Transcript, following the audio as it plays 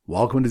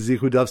Welcome to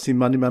Zichu Daf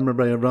Simani Member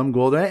by Avram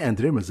Golder, and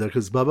today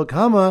Mazechus Bava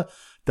Kamma,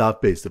 Daf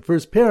Base, the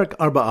first parak,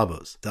 Arba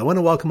Avos. I want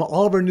to welcome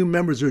all of our new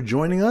members who are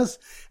joining us,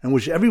 and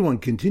wish everyone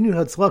continued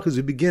Hatzlach as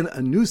we begin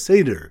a new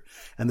Seder,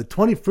 and the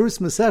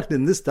 21st Masech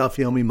in this Daf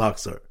Yomi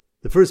Machzor.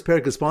 The first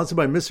parak is sponsored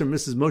by Mr. and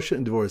Mrs. Moshe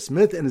and Devorah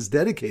Smith and is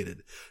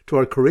dedicated to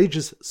our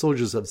courageous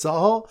soldiers of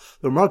Tzahal,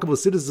 the remarkable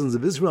citizens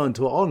of Israel, and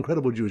to all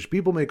incredible Jewish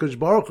people. May Kosh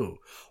Baruch Hu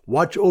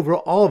watch over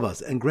all of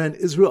us and grant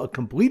Israel a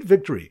complete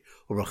victory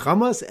over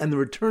Hamas and the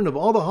return of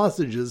all the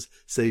hostages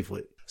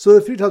safely. So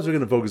the three topics we're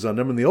going to focus on.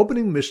 Number, in the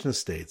opening Mishnah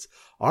states,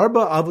 Arba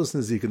Avos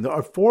Nezikin, there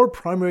are four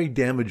primary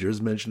damagers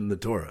mentioned in the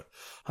Torah.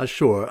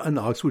 Hashor, an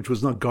ox which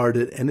was not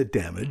guarded and it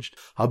damaged.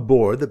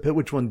 Habor, the pit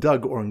which one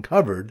dug or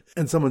uncovered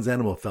and someone's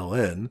animal fell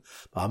in.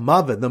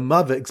 Mava, the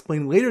mava,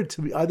 explained later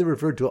to be either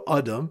referred to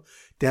Adam,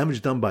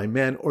 damage done by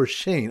man, or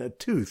Shane, a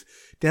tooth,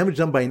 damage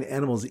done by an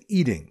animal's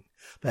eating.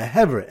 The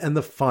hever and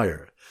the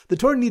fire. The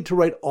Torah need to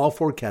write all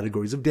four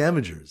categories of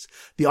damagers.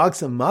 The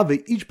ox and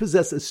mave each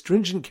possess a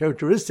stringent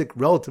characteristic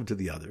relative to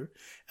the other,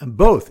 and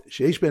both,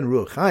 sheish ben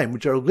ruach chaim,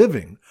 which are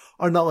living,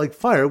 are not like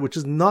fire, which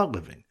is not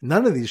living.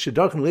 None of these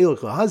shedarchen leilach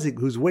lahazik,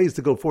 whose ways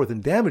to go forth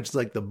and damage is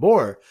like the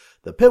boar,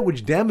 the pit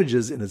which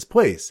damages in its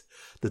place.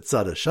 The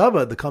tzad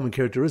shava, the common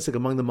characteristic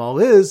among them all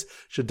is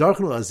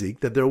shedarchen lahazik,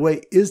 that their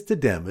way is to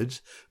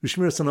damage,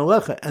 ushmir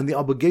sanalecha, and the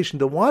obligation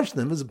to watch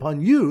them is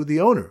upon you, the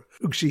owner.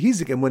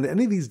 Ukshihizik, and when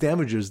any of these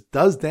damagers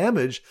does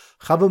damage,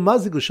 chava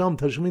mazik l'sham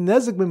tashmi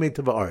nezik b'mei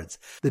tava arts.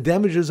 The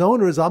damager's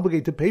owner is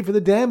obligated to pay for the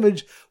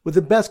damage with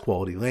the best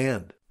quality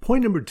land.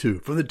 Point number 2.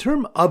 From the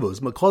term avos,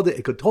 makalde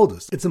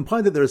ekotoldos, it's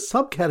implied that there are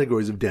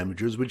subcategories of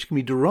damagers which can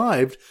be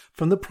derived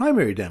from the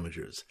primary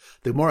damagers.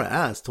 The Gemara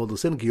asks,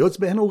 toldosen kiyotz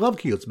behen or lav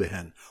kiyotz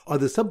behen? Are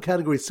the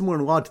subcategories similar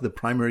in law to the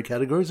primary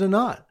categories or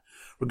not?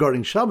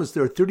 Regarding Shabbos,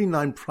 there are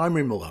 39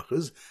 primary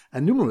malachas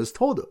and numerous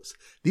toldos.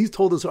 These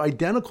toldos are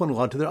identical in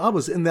law to their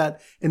avos in that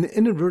an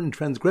inadvertent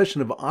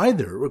transgression of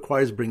either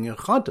requires bringing a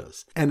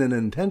chatos, and an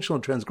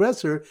intentional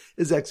transgressor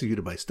is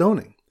executed by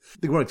stoning.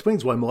 The Gemara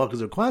explains why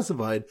malachas are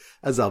classified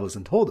as avos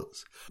and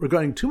toldos.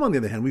 Regarding tumah, on the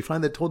other hand, we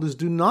find that toldos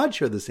do not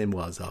share the same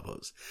law as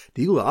avos.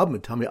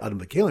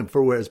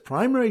 For whereas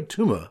primary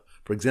tumah,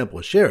 for example,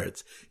 a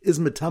sheretz, is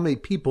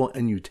metame people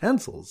and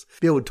utensils,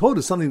 the avotod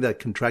is something that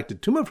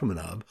contracted tumah from an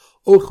av,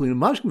 ochlin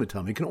mashkin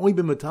metame can only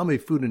be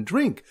metame food and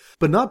drink,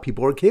 but not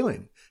people or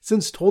kalim.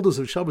 Since toldos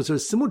of Shabbos are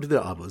similar to their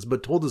avos,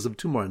 but toldos of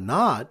tumah are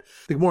not,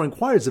 the Gemara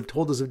inquires if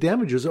toldos of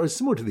damagers are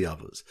similar to the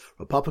avos.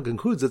 Rav Papa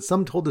concludes that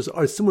some toldos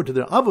are similar to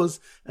their avos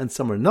and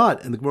some are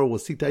not, and the Gemara will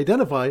seek to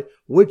identify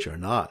which are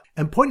not.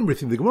 And point number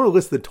 3, the Gemara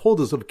lists the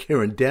toldos of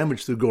Karen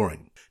damage through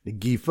goring.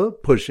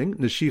 Negifa, pushing,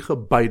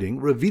 neshicha, biting,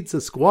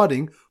 ravitza,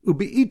 squatting,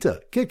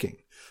 ubiita, kicking.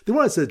 The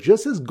Gemara says,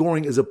 just as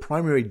goring is a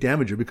primary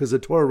damager because the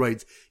Torah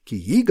writes,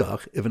 ki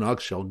yigach, if an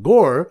ox shall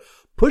gore,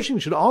 pushing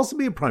should also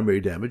be a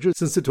primary damager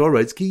since the Torah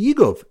writes, ki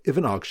yigov, if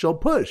an ox shall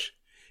push.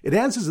 It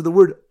answers that the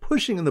word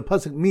pushing in the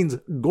pasuk means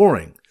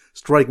goring,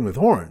 striking with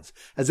horns,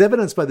 as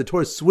evidenced by the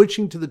Torah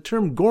switching to the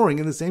term goring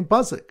in the same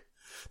pasuk.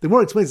 The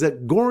Gemara explains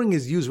that goring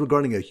is used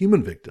regarding a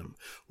human victim,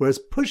 whereas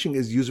pushing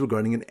is used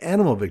regarding an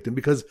animal victim,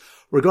 because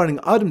regarding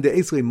Adam de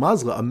Esle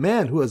Mazla, a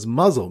man who has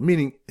muzzle,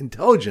 meaning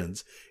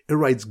intelligence, it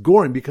writes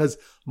goring because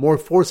more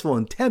forceful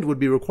intent would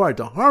be required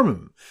to harm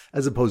him,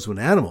 as opposed to an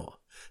animal.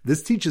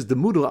 This teaches the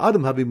mudul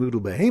Adam havi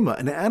mudul behema,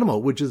 an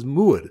animal which is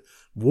muad,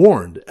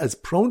 warned, as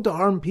prone to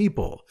harm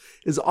people,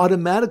 is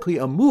automatically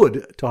a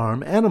muad to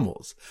harm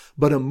animals.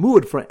 But a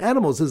muad for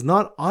animals is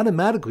not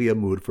automatically a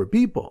muad for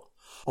people.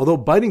 Although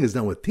biting is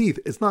done with teeth,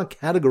 it's not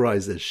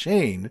categorized as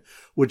shane,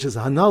 which is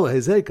hanala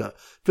hezeka,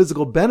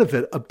 physical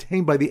benefit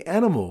obtained by the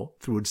animal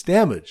through its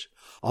damage.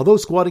 Although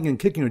squatting and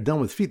kicking are done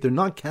with feet, they're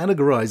not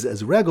categorized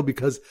as regel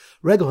because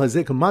regel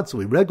hazeka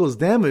matsui, regel's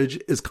damage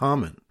is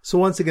common. So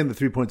once again, the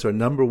 3 points are: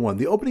 number 1,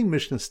 the opening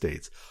Mishnah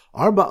states,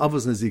 Arba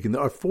Avos Nezikin,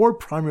 there are 4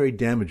 primary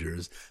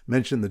damagers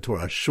mentioned in the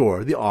Torah.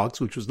 Shor, the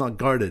ox, which was not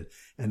guarded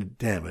and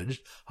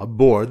damaged.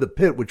 Habor, the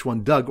pit which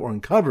one dug or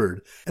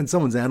uncovered and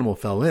someone's animal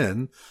fell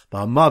in. The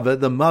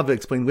mava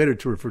explained later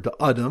to refer to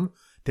Adam,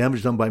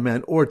 damage done by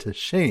man, or to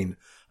Shane,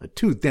 a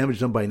tooth, damage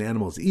done by an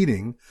animal's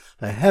eating.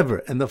 The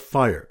hever and the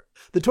fire.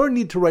 The Torah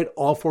need to write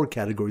all 4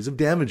 categories of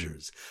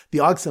damagers. The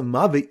ox and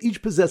mave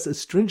each possess a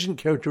stringent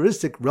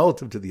characteristic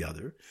relative to the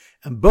other,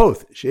 and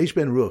both, sheish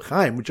ben ruach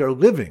chaim, which are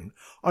living,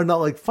 are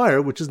not like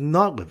fire, which is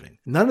not living.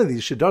 None of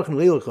these shedarchen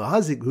leilach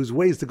lahazik, whose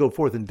ways to go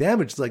forth and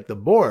damage is like the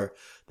boar,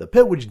 the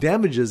pit which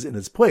damages in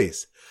its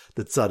place.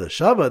 The tzad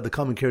shava, the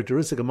common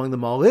characteristic among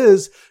them all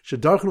is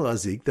shedarchen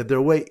lahazik, that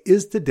their way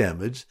is to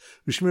damage,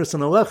 ushmir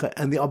sanalecha,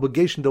 and the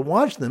obligation to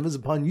watch them is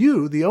upon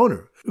you, the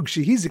owner.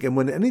 Ukshihizik, and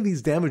when any of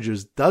these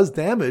damagers does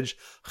damage,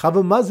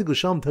 chava mazik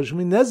l'sham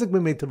tashmi nezik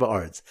b'mei tava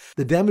arts.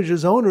 The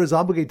damager's owner is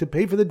obligated to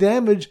pay for the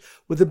damage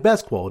with the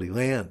best quality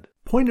land.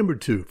 Point number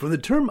 2. From the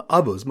term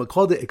avos,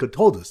 makalde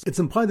ekotoldos, it's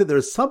implied that there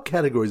are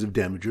subcategories of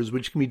damagers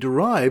which can be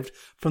derived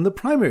from the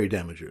primary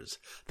damagers.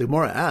 The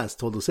Gemara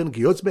asks, toldosen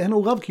kiyotz behen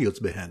or lav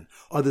kiyotz behen?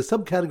 Are the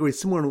subcategories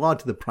similar in law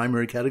to the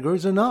primary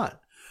categories or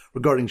not?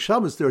 Regarding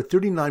Shabbos, there are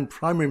 39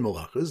 primary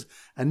malachas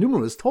and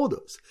numerous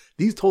toldos.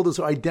 These toldos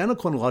are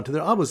identical in law to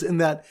their avos in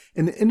that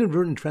an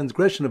inadvertent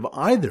transgression of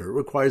either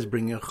requires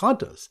bringing a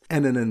chatos,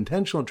 and an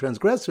intentional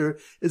transgressor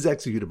is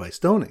executed by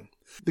stoning.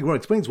 The Gemara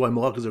explains why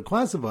malachas are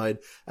classified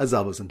as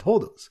avos and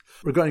toldos.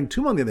 Regarding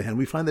tumah, on the other hand,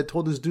 we find that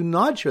toldos do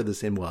not share the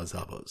same law as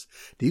avos.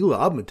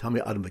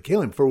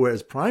 For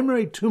whereas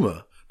primary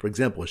tumah, for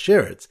example, a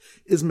sheretz,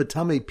 is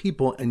matame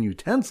people and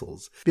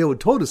utensils, the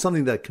toldos,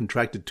 something that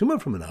contracted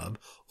tumah from an av,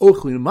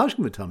 ochlin and mashkin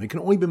matame, can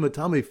only be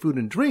matame food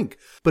and drink,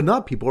 but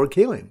not people or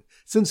kalim.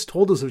 Since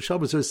toldos of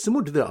Shabbos are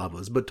similar to their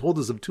avos, but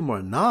toldos of tumah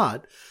are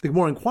not, the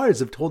Gemara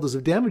inquires if toldos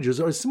of damages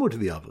are similar to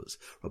the avos.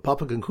 Rav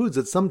Papa concludes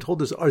that some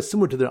toldos are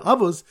similar to their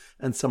avos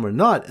and some are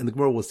not, and the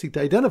Gemara will seek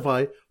to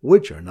identify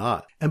which are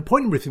not. And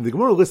point number 3, the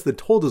Gemara lists the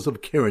toldos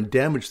of Karen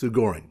damage through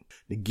goring.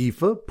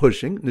 Negifa,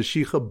 pushing,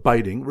 neshicha,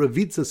 biting,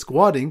 ravitza,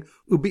 squatting,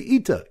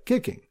 ubiita,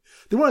 kicking.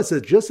 The Gemara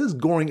says, just as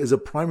goring is a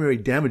primary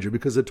damager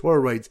because the Torah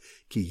writes,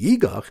 ki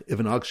yigach, if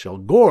an ox shall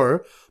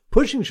gore,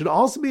 pushing should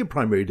also be a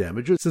primary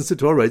damager since the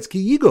Torah writes,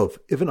 ki yigof,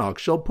 if an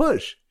ox shall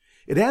push.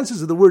 It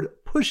answers that the word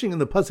pushing in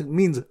the pasuk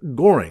means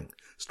goring,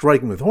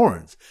 striking with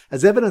horns,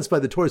 as evidenced by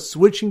the Torah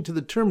switching to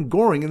the term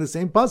goring in the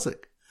same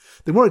pasuk.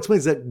 The Gemara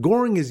explains that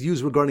goring is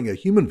used regarding a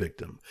human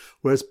victim,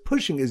 whereas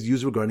pushing is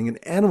used regarding an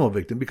animal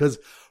victim, because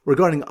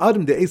regarding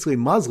Adam de Esle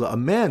Mazla, a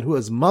man who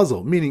has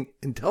muzzle, meaning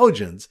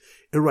intelligence,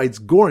 it writes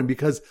goring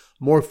because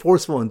more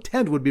forceful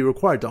intent would be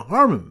required to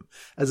harm him,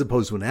 as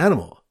opposed to an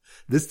animal.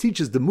 This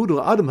teaches the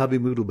mudul Adam havi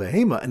mudul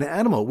behema, an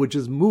animal which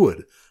is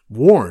muad,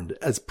 warned,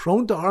 as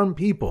prone to harm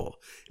people,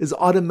 is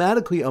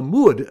automatically a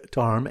muad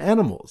to harm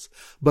animals.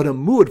 But a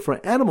muad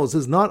for animals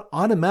is not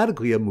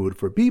automatically a muad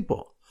for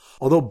people.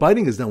 Although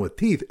biting is done with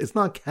teeth, it's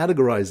not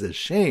categorized as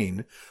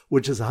shein,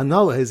 which is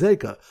hanala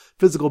hezeka,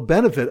 physical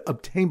benefit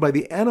obtained by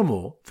the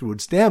animal through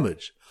its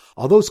damage.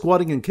 Although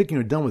squatting and kicking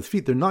are done with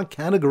feet, they're not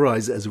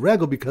categorized as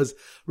regel because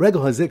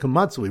regel hezeka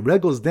matsui,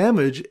 regel's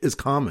damage is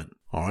common.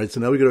 Alright,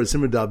 so now we go to our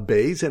simon daf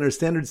base, and our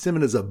standard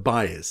simon is a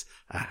bias,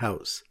 a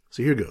house.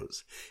 So here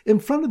goes. In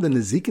front of the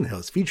Nezikin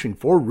house, featuring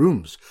 4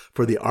 rooms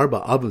for the Arba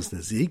Avos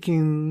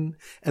Nezikin,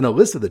 and a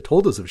list of the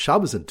toldos of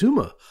Shabbos and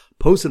Tumah,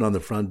 posted on the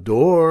front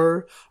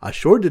door, a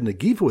shore did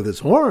Nagifa with his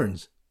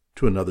horns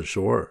to another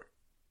shore.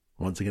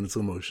 Once again, in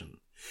slow motion.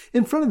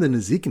 In front of the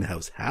Nezikin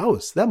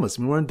house, that must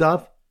be more in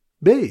daf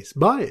base,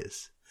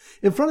 bias.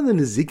 In front of the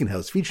Nezikin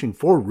house, featuring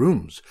 4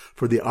 rooms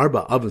for the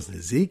Arba Avos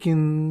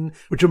Nezikin,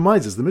 which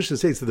reminds us, the Mishnah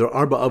states that there are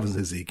Arba Avos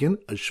Nezikin,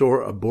 a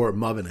shore, a bor,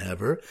 mav, and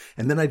hever,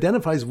 and then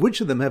identifies which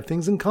of them have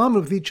things in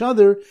common with each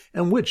other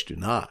and which do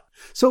not.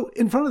 So,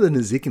 in front of the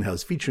Nezikin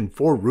house, featuring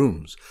 4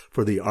 rooms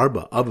for the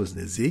Arba Avos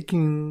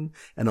Nezikin,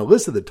 and a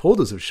list of the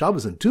toldos of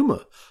Shabbos and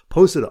Tumah,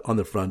 posted on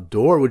the front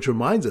door, which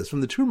reminds us,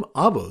 from the term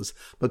Avos,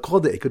 but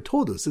called the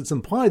ekatoldos, it's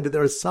implied that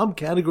there are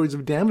subcategories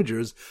of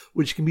damagers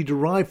which can be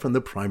derived from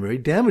the primary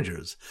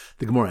damagers.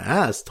 The Gemara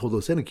asks,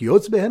 toldos en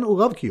kiyotz behen or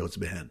lav kiyotz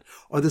behen?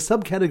 Are the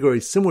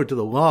subcategories similar to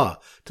the law,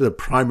 to the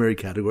primary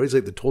categories,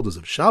 like the toldos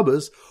of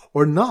Shabbos,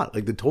 or not,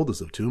 like the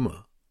toldos of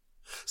Tumah?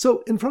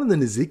 So, in front of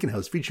the Nezikin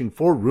house, featuring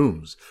 4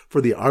 rooms for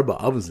the Arba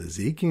Avos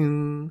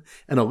Nezikin,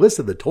 and a list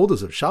of the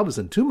toldos of Shabbos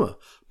and Tumah,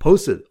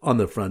 posted on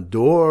the front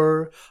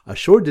door, a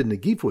shore did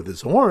Nagifa with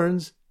his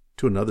horns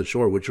to another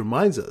shore, which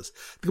reminds us,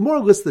 the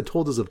Gemara lists the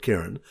toldos of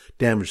Karen,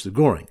 damage to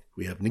goring.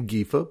 We have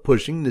Nagifa,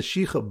 pushing,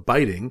 Neshicha,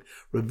 biting,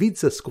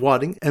 Ravitza,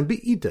 squatting, and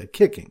Be'ita,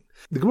 kicking.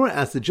 The Gemara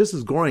asks that just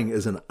as goring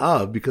is an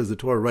av because the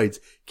Torah writes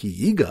ki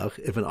yigach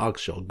if an ox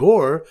shall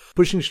gore,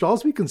 pushing should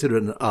also be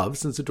considered an av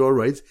since the Torah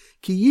writes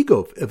ki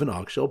yigof if an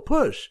ox shall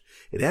push.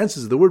 It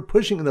answers that the word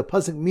pushing in the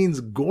pasuk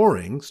means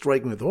goring,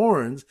 striking with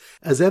horns,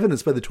 as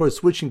evidenced by the Torah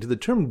switching to the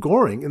term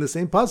goring in the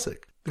same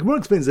pasuk. The Gemara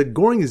explains that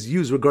goring is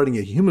used regarding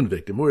a human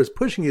victim, whereas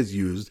pushing is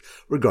used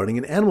regarding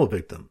an animal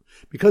victim.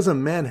 Because a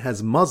man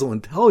has muzzle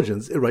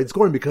intelligence, it writes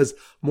goring because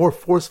more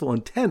forceful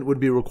intent would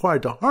be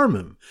required to harm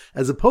him,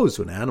 as opposed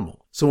to an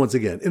animal. So once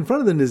again, in front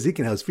of the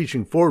Nezikin house,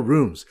 featuring 4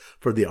 rooms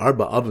for the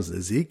Arba Avos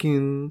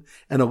Nezikin,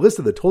 and a list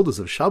of the toldos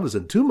of Shabbos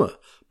and Tumah,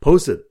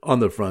 posted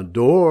on the front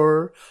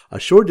door, a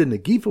shore did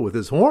Nagifa with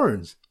his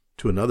horns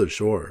to another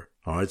shore.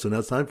 Alright, so now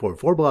it's time for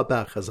 4 blot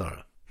back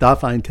Chazara.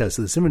 Daf Ein Tes.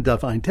 So the simon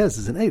Daf Ein Tes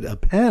is an 8, a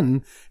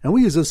pen, and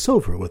we use a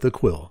sofer with a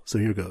quill. So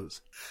here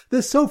goes. The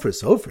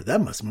sofer,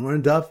 that must be more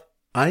in Daf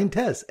Ein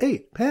Tes,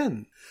 8,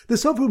 pen. The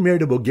sofer who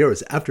married a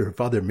Bogeris after her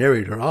father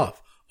married her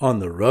off on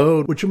the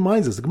road, which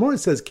reminds us, the Gemara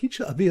says,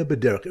 Kicha Avia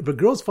Bederach, if a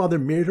girl's father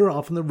married her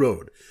off on the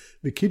road,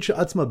 V'kicha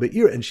Atzma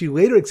Be'ir, and she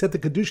later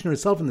accepted Kedushin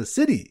herself in the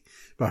city,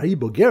 V'hari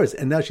Bogeris,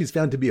 and now she's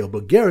found to be a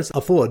Bogeris,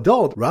 a full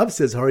adult, Rav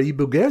says, Hari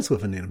Bogeris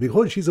Lefanenu,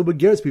 behold, she's a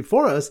Bogeris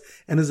before us,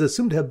 and is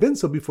assumed to have been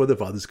so before the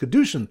father's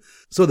Kedushin.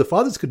 So the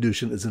father's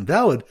Kedushin is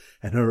invalid,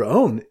 and her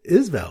own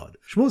is valid.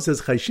 Shmuel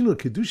says, Chayshinu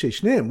Kedushe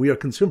Shneim, we are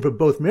concerned for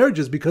both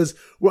marriages because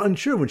we're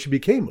unsure when she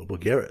became a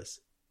Bogeris.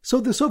 So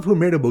the sofer who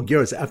married a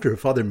Bogeris after her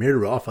father married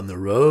her off on the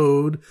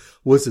road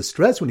was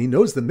distressed when he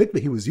knows the mikveh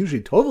he was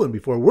usually toveling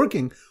before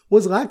working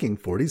was lacking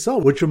 40 saw,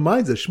 which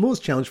reminds us Shmuel's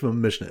challenge from a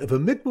Mishnah. If a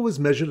mikveh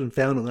was measured and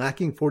found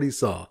lacking 40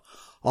 saw,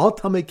 All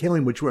tamei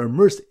kelim which were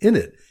immersed in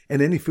it,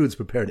 and any foods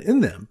prepared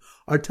in them,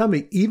 are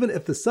tamei even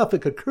if the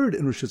suffix occurred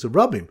in Rishus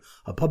Rabim,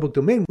 a public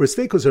domain where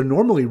sveikos are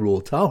normally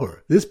ruled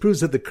tahor. This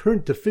proves that the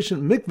current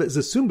deficient mikveh is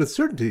assumed with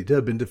certainty to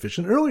have been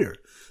deficient earlier.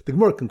 The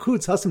Gemara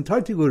concludes, Hasam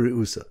tarti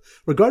l'reusa.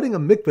 Regarding a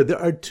mikveh,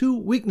 there are two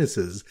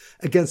weaknesses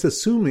against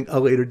assuming a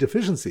later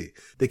deficiency: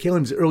 the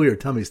kelim's earlier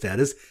tamei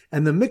status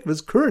and the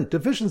mikveh's current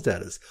deficient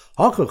status.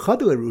 Hacha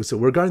chad l'reusa.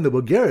 Regarding the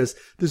bogeres,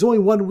 there's only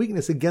one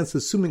weakness against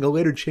assuming a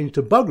later change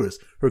to bagros,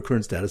 her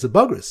current status of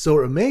bagros. So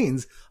it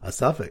remains a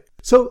suffix.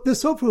 So the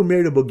sofer who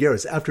married a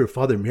bogeres after her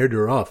father married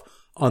her off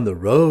on the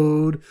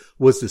road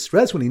was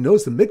distressed when he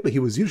noticed the mikveh he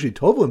was usually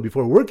toveling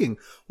before working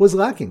was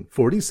lacking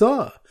for what he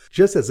saw.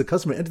 Just as the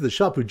customer entered the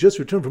shop who just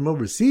returned from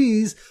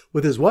overseas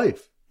with his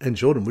wife and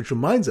children, which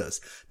reminds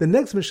us, the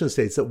next Mishnah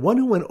states that one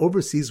who went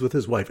overseas with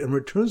his wife and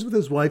returns with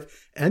his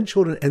wife and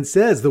children and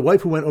says, the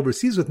wife who went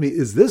overseas with me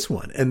is this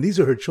one, and these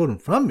are her children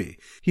from me,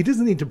 he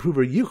doesn't need to prove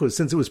her yichud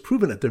since it was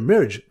proven at their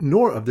marriage,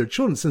 nor of their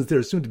children since they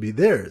are soon to be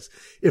theirs.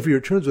 If he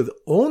returns with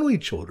only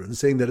children,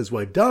 saying that his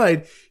wife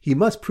died, he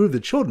must prove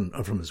the children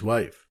are from his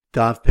wife.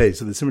 Daf Pei.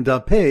 So the Simon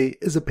Daf Pei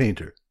is a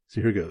painter.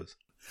 So here goes.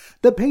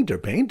 The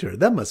painter,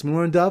 that must be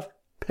more in Daf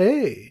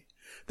Pei.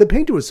 The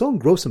painter was so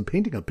engrossed in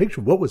painting a picture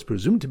of what was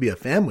presumed to be a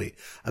family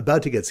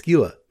about to get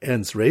skila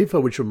and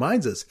sreifa, which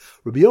reminds us,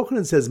 Rabbi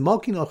Yochanan says,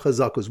 Malkin al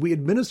chazakos, we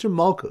administer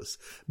malchus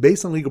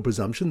based on legal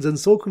presumptions, and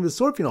solkin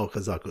v'sorfin al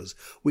chazakos,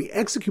 we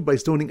execute by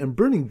stoning and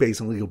burning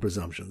based on legal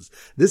presumptions.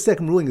 This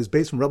second ruling is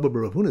based from Rabbi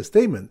Bar Huna's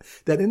statement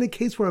that in a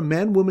case where a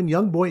man, woman,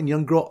 young boy, and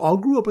young girl all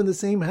grew up in the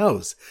same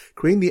house,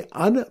 creating the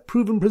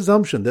unproven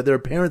presumption that their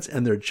parents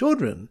and their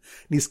children,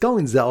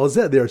 niskalin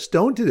zeh, they are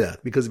stoned to death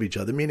because of each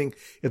other, meaning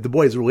if the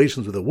boy has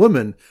relations with a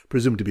woman,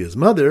 presumed to be his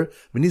mother,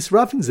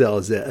 v'nisrafin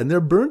zeh, and they're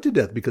burned to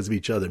death because of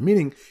each other,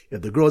 meaning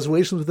if the girl has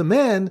relations with a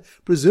man,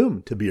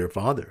 presumed to be her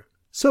father.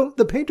 So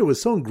the painter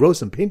was so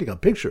engrossed in painting a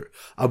picture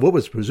of what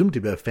was presumed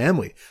to be a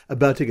family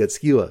about to get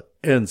skila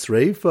and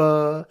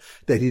sreifa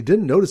that he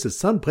didn't notice his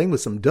son playing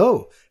with some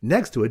dough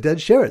next to a dead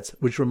sheretz,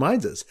 which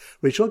reminds us,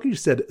 Reish Lakish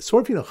said,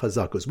 Sorfin al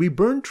chazakos, we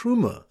burn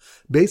truma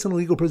based on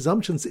legal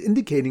presumptions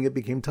indicating it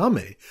became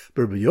tameh.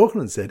 But Rabbi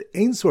Yochanan said,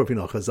 Ein sorfin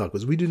al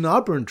chazakos, we do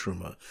not burn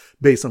truma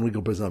based on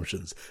legal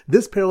presumptions.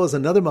 This parallels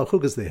another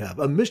malchukas they have.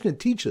 A Mishnah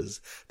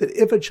teaches that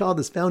if a child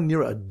is found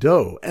near a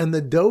dough and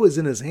the dough is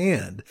in his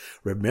hand,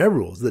 Reb Meir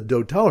rules that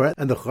dough tahor,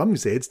 and the Chachamim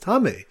say it's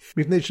tameh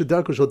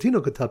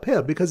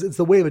because it's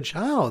the way of a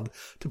child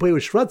to play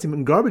with shratzim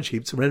and garbage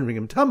heaps, rendering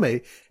him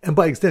tameh, and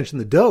by extension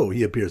the dough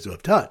he appears to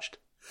have touched.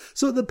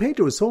 So the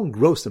painter was so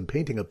engrossed in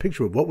painting a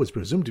picture of what was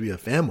presumed to be a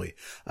family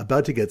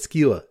about to get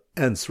skila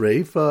and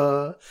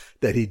sreifa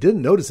that he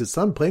didn't notice his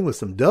son playing with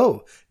some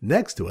dough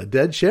next to a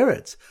dead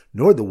sheretz,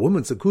 nor the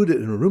woman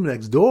secluded in a room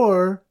next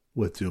door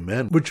with two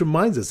men. Which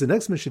reminds us, the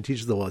next mission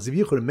teaches the laws of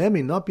yichud. A man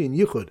may not be in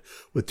yichud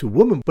with two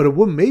women, but a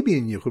woman may be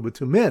in yichud with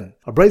two men.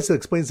 A brisa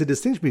explains the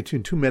distinction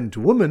between two men and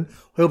two women,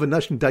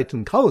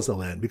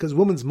 because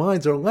women's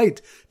minds are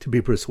light to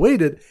be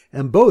persuaded,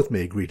 and both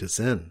may agree to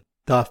sin.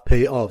 Daf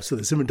Pei Aleph. So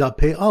the Simon Daf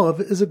Pei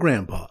Aleph is a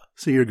grandpa.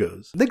 So here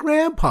goes. The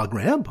grandpa,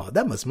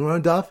 that must be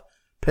around Daf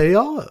Pei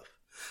Aleph.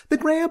 The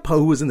grandpa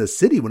who was in the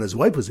city when his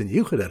wife was in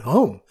Yichud at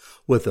home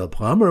with a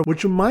plumber,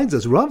 which reminds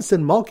us, Rav said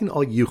Malkin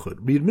al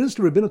Yichud. We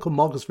administer rabbinical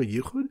malchus for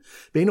Yichud,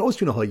 vein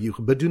Austrian al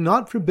Yichud, but do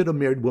not forbid a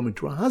married woman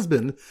to a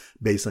husband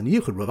based on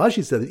Yichud. Rav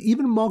Ashi said that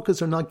even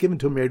malchus are not given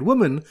to a married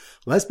woman,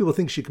 lest people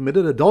think she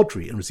committed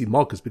adultery and received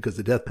malchus because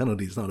the death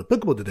penalty is not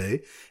applicable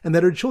today, and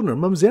that her children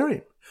are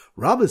mamzerim.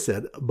 Rabbah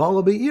said,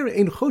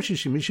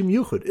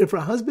 if her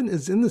husband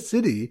is in the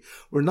city,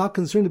 we're not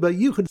concerned about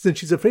Yichud since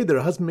she's afraid that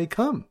her husband may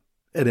come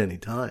at any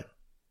time.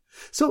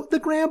 So the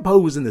grandpa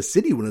who was in the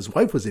city when his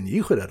wife was in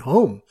Yichud at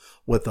home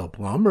with a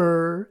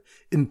plumber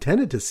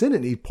intended to sin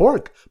and eat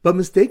pork, but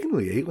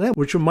mistakenly ate lamb,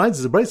 which reminds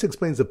us, the Bryce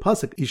explains the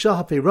pasuk, Isha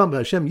hafei ram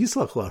Hashem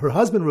yislachla, her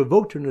husband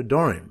revoked her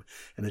nadarim,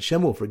 and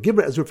Hashem will forgive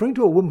her, as referring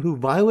to a woman who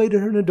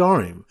violated her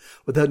nadarim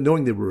without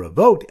knowing they were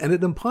revoked, and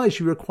it implies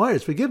she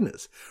requires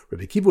forgiveness.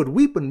 Rabbi Kiva would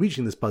weep when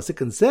reaching this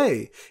pasuk and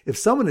say, if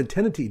someone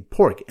intended to eat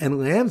pork and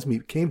lamb's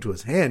meat came to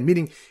his hand,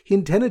 meaning he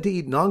intended to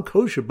eat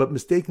non-kosher but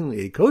mistakenly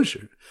ate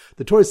kosher,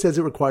 the Torah says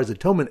it requires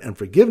atonement and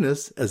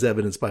forgiveness, as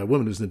evidenced by a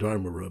woman whose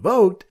nadarim were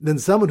revoked, than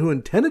someone who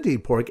intended to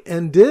eat pork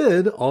and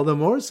did all the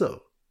more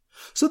so.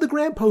 So the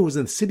grandpa who was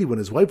in the city when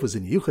his wife was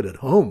in Yichud at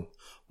home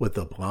with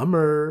the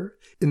plumber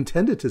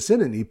intended to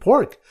sin and eat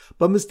pork,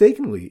 but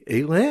mistakenly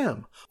ate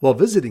lamb while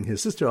visiting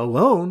his sister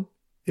alone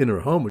in her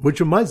home, which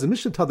reminds the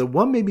Mishnah taught that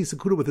one may be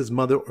secluded with his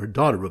mother or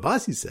daughter.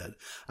 Ravasi said,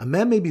 a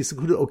man may be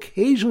secluded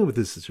occasionally with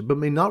his sister, but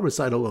may not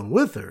reside alone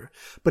with her,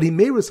 but he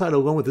may reside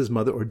alone with his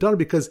mother or daughter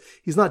because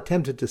he's not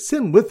tempted to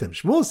sin with them.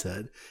 Shmuel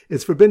said,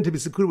 it's forbidden to be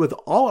secluded with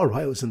all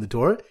arayos in the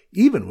Torah,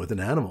 even with an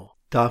animal.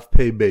 Daf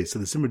Pei Beis. So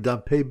the simmer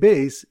Daf Pei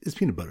Beis is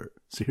peanut butter.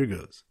 So here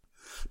goes.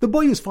 The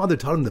boy whose father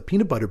taught him the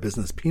peanut butter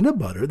business, peanut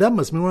butter, that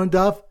must mean we're on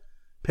Daf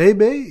Pei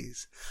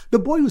Beis. The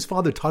boy whose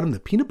father taught him the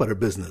peanut butter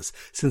business,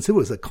 since it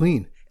was a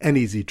clean and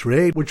easy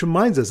trade, which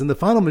reminds us in the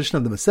final mission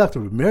of the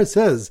Masechta, Meir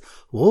says,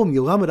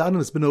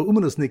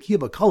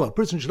 a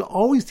person should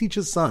always teach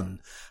his son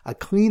a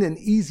clean and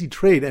easy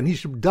trade, and he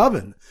should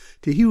daven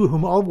to he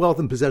whom all wealth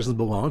and possessions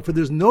belong, for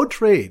there's no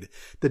trade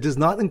that does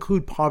not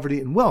include poverty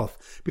and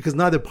wealth, because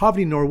neither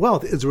poverty nor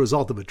wealth is a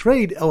result of a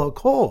trade,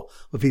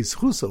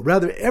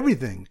 rather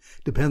everything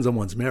depends on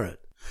one's merit.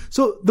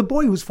 So the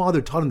boy whose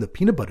father taught him the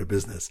peanut butter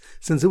business,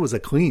 since it was a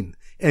clean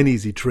and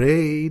easy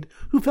trade,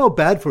 who felt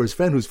bad for his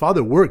friend whose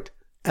father worked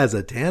as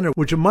a tanner,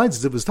 which reminds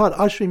us it was taught,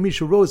 Ashrei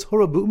mishu ro'es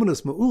hora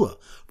be'umanas ma'ula.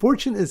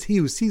 Fortune is he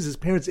who sees his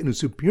parents in a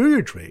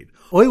superior trade.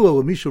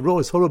 Oilo mishu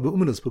ro'es hora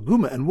be'umanas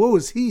paguma, and woe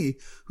is he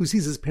who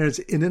sees his parents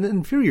in an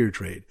inferior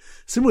trade.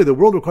 Similarly, the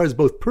world requires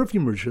both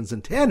perfume merchants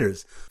and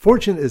tanners.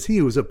 Fortune is he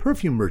who is a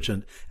perfume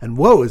merchant, and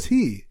woe is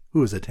he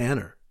who is a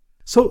tanner.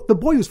 So the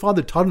boy whose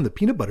father taught him the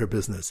peanut butter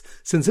business,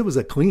 since it was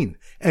a clean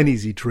and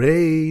easy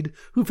trade,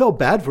 who felt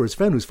bad for his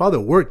friend whose father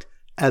worked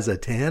as a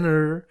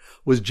tanner,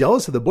 was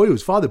jealous of the boy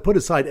whose father put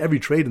aside every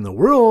trade in the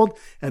world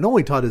and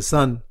only taught his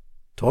son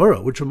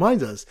Torah, which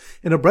reminds us,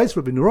 in a Bryce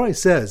Rabbi Nurai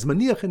says,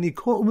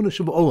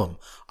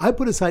 I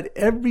put aside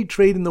every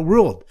trade in the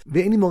world,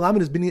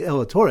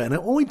 and I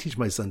only teach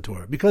my son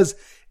Torah, because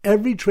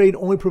every trade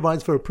only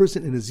provides for a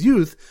person in his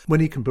youth when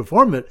he can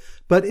perform it,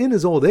 but in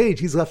his old age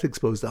he's left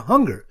exposed to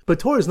hunger. But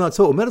Torah is not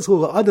so.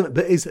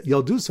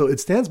 It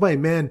stands by a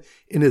man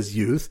in his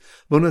youth,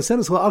 and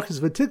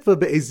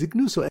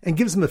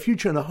gives him a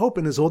future and a hope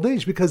in his old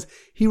age, because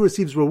he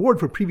receives reward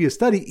for previous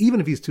study, even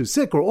if he's too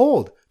sick or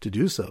old to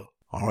do so.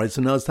 Alright,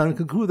 so now it's time to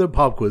conclude with our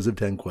pop quiz of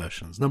 10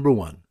 questions. Number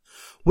 1.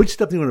 Which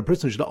step do you want a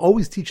person should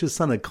always teach his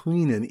son a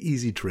clean and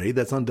easy trade?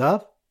 That's on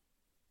Daf.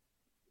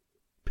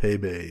 Pei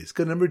Beis.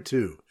 Good. Number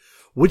 2.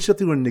 Which step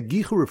do you want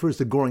Negicha refers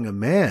to goring a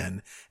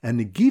man,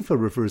 and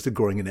Negifa refers to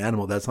goring an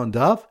animal? That's on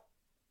Daf.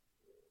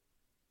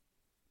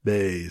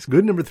 Beis.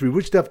 Good. Number 3.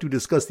 Which step do you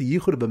discuss the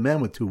yichud of a man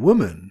with 2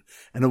 women,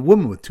 and a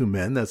woman with 2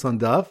 men? That's on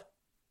Daf.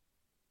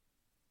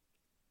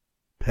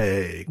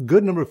 Pei.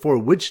 Good. Number 4.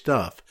 Which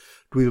stuff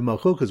do we have a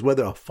machlokas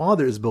whether a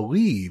father is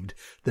believed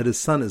that his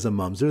son is a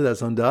mamzer?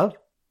 That's on Daf.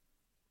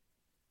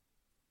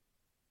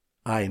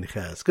 Ayin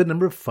Ches. Good.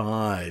 Number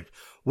 5.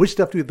 Which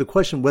stuff do we have the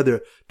question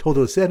whether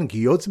Toldo Sehen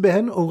kiyotz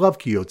behen or lav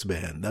kiyotz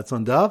behen? That's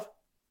on Daf.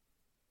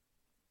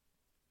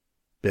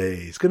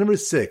 Beis. Good. Number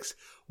 6.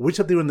 Which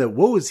stuff do we have that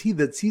woe is he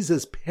that sees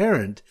his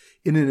parent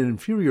in an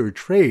inferior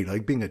trade,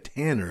 like being a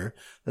tanner?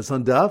 That's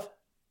on Daf.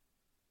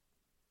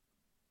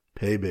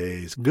 Pei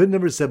Beis. Good.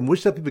 Number 7.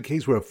 Which stuff do we have a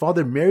case where a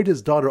father married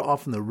his daughter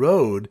off on the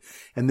road,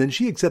 and then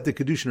she accepted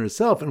Kedushin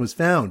herself and was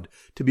found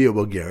to be a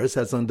Bogeris?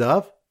 That's on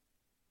Daf.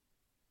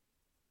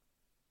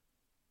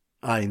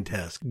 Ayin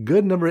Tes.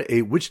 Good. Number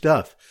 8. Which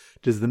daf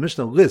does the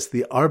Mishnah list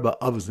the Arba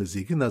Avos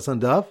Nezikin? That's on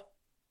Daf.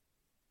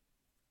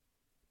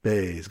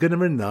 Beis. Good.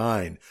 Number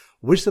 9.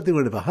 Which daf they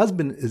learn if a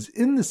husband is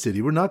in the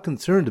city, we're not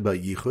concerned about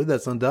Yichud?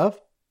 That's on Daf.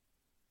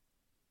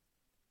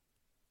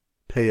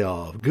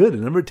 Payoff. Good.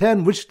 And number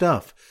 10. Which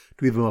daf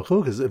do we have a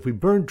machokas if we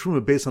burn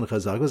truma based on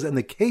chazakos and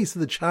the case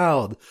of the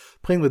child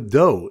playing with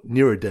dough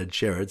near a dead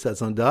sheretz?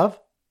 That's on Daf.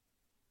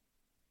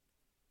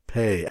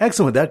 Pay.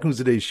 Excellent. That concludes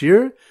today's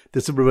shir.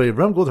 This is Rabbi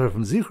Avram Goldhar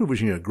from Zichru,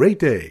 wishing you a great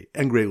day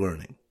and great learning.